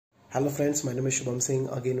Hello friends, my name is Shubham Singh.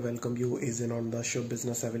 Again welcome you is in on the Shubh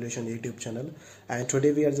Business Evaluation YouTube channel, and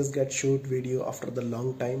today we are just get shoot video after the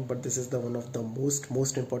long time, but this is the one of the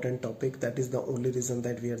most important topic. That is the only reason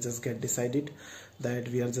that we are just get decided that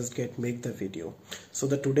we are just get make the video. So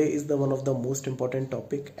the today is the one of the most important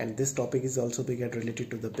topic, and this topic is also be get related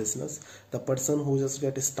to the business. The person who just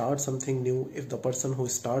get start something new, if the person who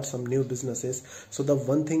starts some new businesses, so the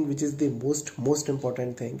one thing which is the most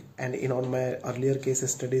important thing, and in on my earlier case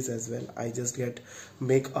studies as well, I just get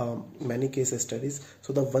make many case studies.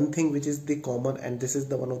 So the one thing which is the common, and this is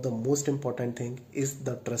the one of the most important thing, is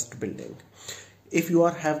the trust building. If you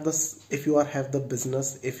are have the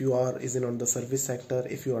business, if you are is in on the service sector,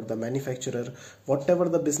 if you are the manufacturer, whatever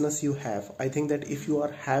the business you have, I think that if you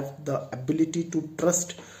are have the ability to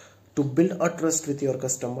trust, to build a trust with your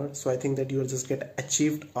customer, so I think that you will just get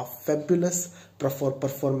achieved a fabulous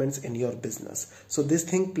performance in your business. So this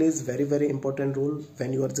thing plays very important role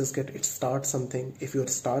when you are just get start something, if you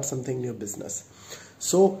start something new business.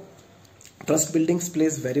 So trust buildings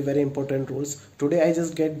plays very important roles. Today I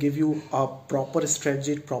just give you a proper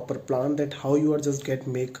strategy, proper plan, that how you are just get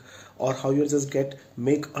make, or how you just get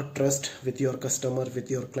make a trust with your customer, with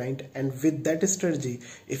your client. And with that strategy,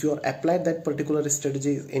 if you are apply that particular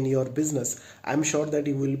strategy in your business, I'm sure that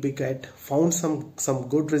you will be get found some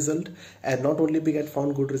good result, and not only be get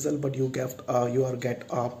found good result, but you get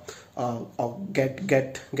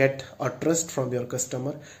get a trust from your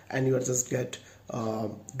customer, and you are just get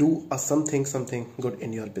do something good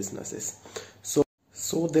in your businesses.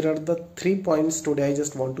 So there are the 3 points today I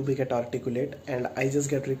just want to be get articulate, and I just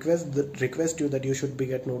get request you that you should be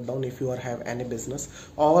get note down if you are have any business,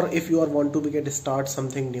 or if you are want to be get start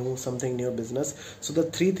something new business. So the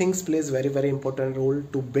 3 things plays very important role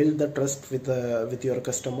to build the trust with your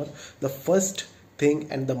customer. The first thing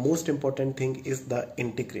and the most important thing is the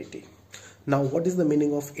integrity. Now, what is the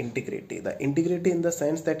meaning of integrity? The integrity in the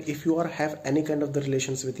sense that if you are have any kind of the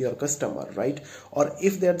relations with your customer, right, or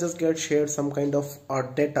if they are just get shared some kind of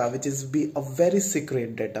data which is be a very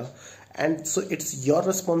secret data, and so it's your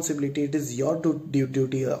responsibility, it is your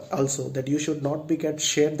duty also, that you should not be get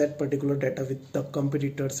share that particular data with the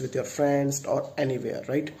competitors, with your friends, or anywhere,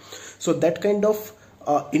 right? So that kind of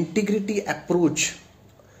integrity approach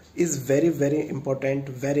is very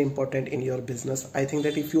important in your business. I think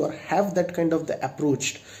that if you are have that kind of the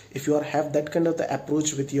approach, if you are have that kind of the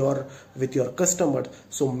approach with your customer,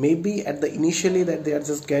 so maybe at the initially that they are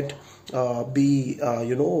just get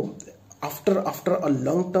after a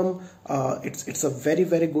long term, it's a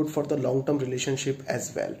very good for the long term relationship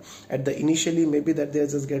as well. At the initially maybe that they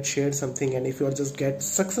just get shared something, and if you are just get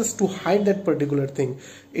success to hide that particular thing,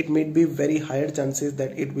 it may be very higher chances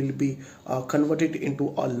that it will be converted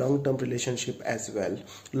into a long term relationship as well.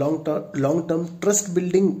 Long term trust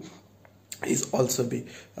building is also be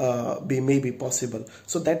maybe possible.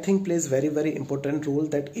 So that thing plays very important role,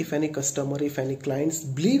 that if any customer, if any clients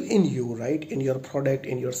believe in you, right, in your product,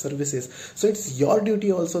 in your services, so it's your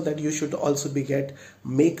duty also that you should also be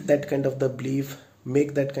make that kind of the belief,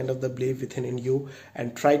 within in you,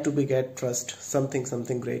 and try to be get trust something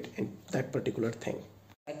great in that particular thing.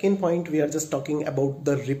 Second point, we are just talking about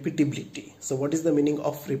the repeatability. So what is the meaning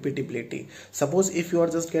of repeatability? Suppose if you are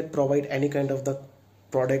just get provide any kind of the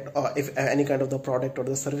product, or if any kind of the product or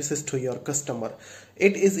the services to your customer,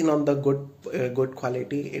 it is in on the good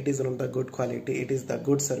quality, it is on the good quality, it is the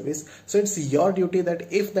good service. So it's your duty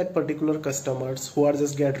that if that particular customers who are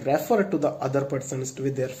just get referred to the other persons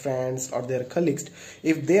with their friends or their colleagues,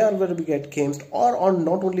 if they are will be get came, or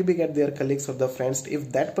not only be get their colleagues or the friends,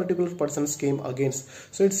 if that particular persons came against,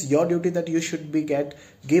 so it's your duty that you should be give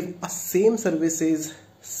a same services,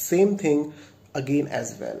 same thing again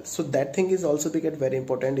as well. So that thing is also become very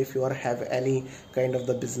important if you are have any kind of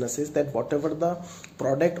the businesses, that whatever the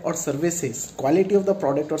product or services, quality of the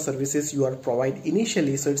product or services you are provide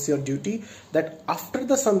initially, so it's your duty that after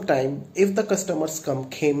the some time, if the customers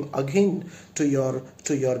came again to your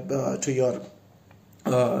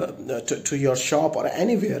shop or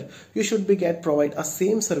anywhere, you should be provide a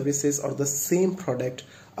same services or the same product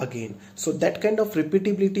again. So that kind of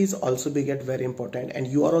repeatability is also be very important, and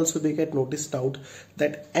you are also be noticed out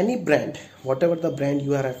that any brand, whatever the brand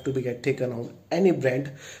you have to be taken out, any brand,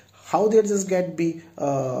 how they just build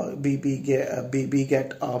a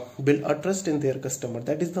trust in their customer.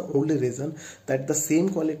 That is the only reason that the same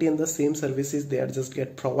quality and the same services they are just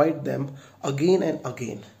provide them again and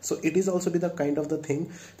again. So it is also be the kind of the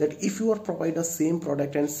thing that if you are provide the same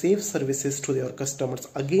product and same services to your customers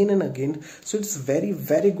again and again, so it's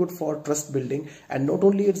very good for trust building. And not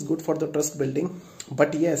only it's good for the trust building,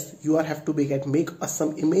 But yes, you are have to be get make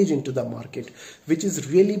some image into the market, which is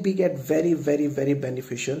really be get very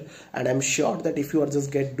beneficial. And I'm sure that if you are just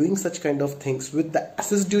get doing such kind of things with the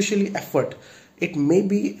assiduously effort, it may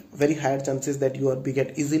be very higher chances that you are be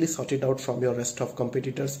get easily sorted out from your rest of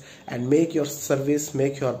competitors and make your service,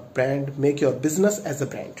 make your brand, make your business as a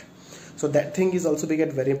brand. So that thing is also be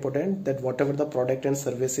get very important, that whatever the product and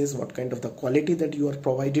services, what kind of the quality that you are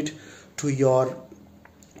provided to your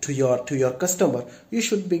customer, you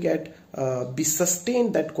should be get be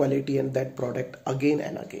sustain that quality and that product again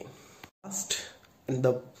and again.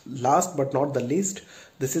 Last but not the least,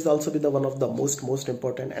 this is also be the one of the most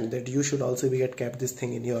important, and that you should also be get kept this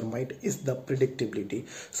thing in your mind, is the predictability.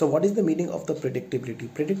 So what is the meaning of the predictability?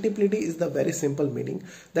 Predictability is the very simple meaning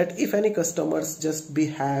that if any customers just they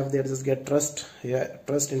just get trust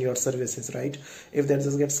in your services, right? If they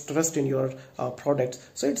just get trust in your products,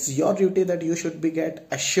 so it's your duty that you should be get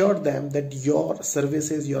assure them that your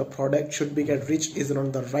services, your product should be get reached is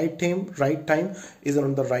on the right time, is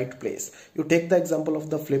on the right place. You take the example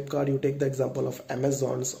of the Flipkart, you take the example of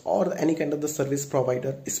Amazon, or any kind of the service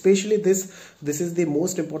provider. Especially this is the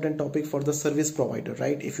most important topic for the service provider,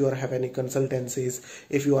 right? If you are have any consultancies,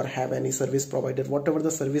 if you are have any service provider, whatever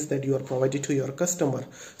the service that you are providing to your customer,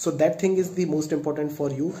 so that thing is the most important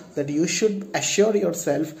for you, that you should assure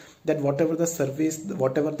yourself that whatever the service,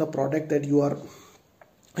 whatever the product that you are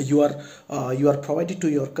provided to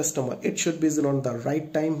your customer, it should be on the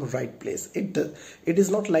right time, right place. It is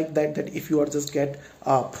not like that if you are just get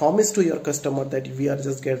promise to your customer that we are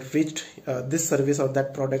just get reached this service or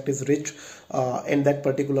that product is reached in that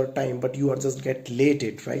particular time, but you are just get late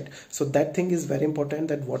it, right? So that thing is very important,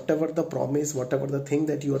 that whatever the promise, whatever the thing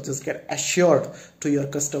that you are just get assured to your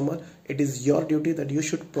customer, it is your duty that you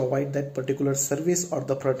should provide that particular service or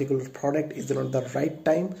the particular product is on the right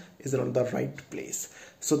time, is on the right place.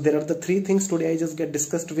 So there are the three things today I just get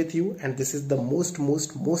discussed with you, and this is the most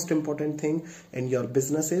important thing in your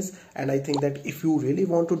businesses. And I think that if you really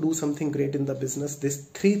want to do something great in the business, these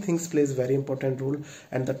three things plays very important role,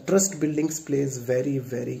 and the trust buildings plays very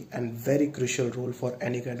crucial role for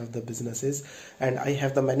any kind of the businesses. And I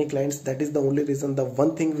have the many clients, that is the only reason, the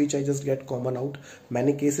one thing which I just get common out,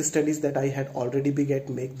 many case studies that I had already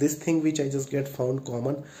make this thing which I just get found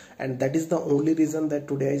common, and that is the only reason that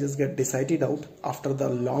today I just get decided out after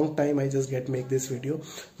the long time I just get make this video.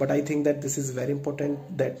 But I think that this is very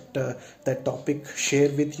important that that topic share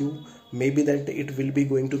with you, maybe that it will be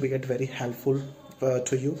going to be get very helpful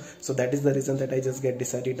to you. So that is the reason that I just get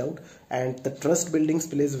decided out, and the trust buildings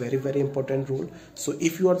plays very important role. So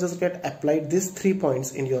if you are just get applied these 3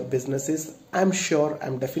 points in your businesses, I'm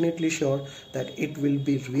definitely sure that it will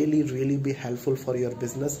be really be helpful for your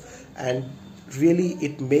business, and really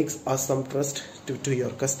it makes some trust to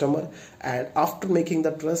your customer. And after making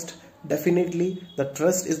the trust, definitely the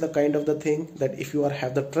trust is the kind of the thing that if you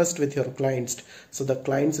have the trust with your clients, so the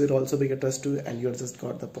clients will also be a trust to you, and you just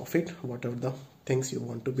got the profit, whatever the things you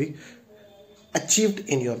want to be achieved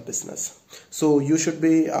in your business. So you should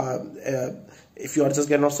be if you are just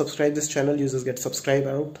get not subscribe this channel, you just get subscribe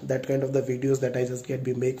out, that kind of the videos that I just get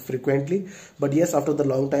be make frequently. But yes, after the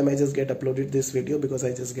long time I just get uploaded this video, because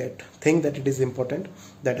I just get think that it is important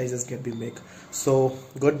that I just get be make. So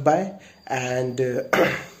goodbye, and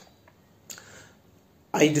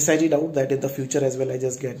I decided out that in the future as well I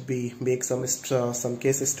just get be make some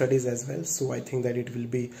case studies as well. So I think that it will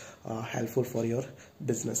be helpful for your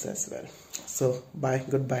business as well. So bye,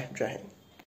 goodbye, Jai Hind.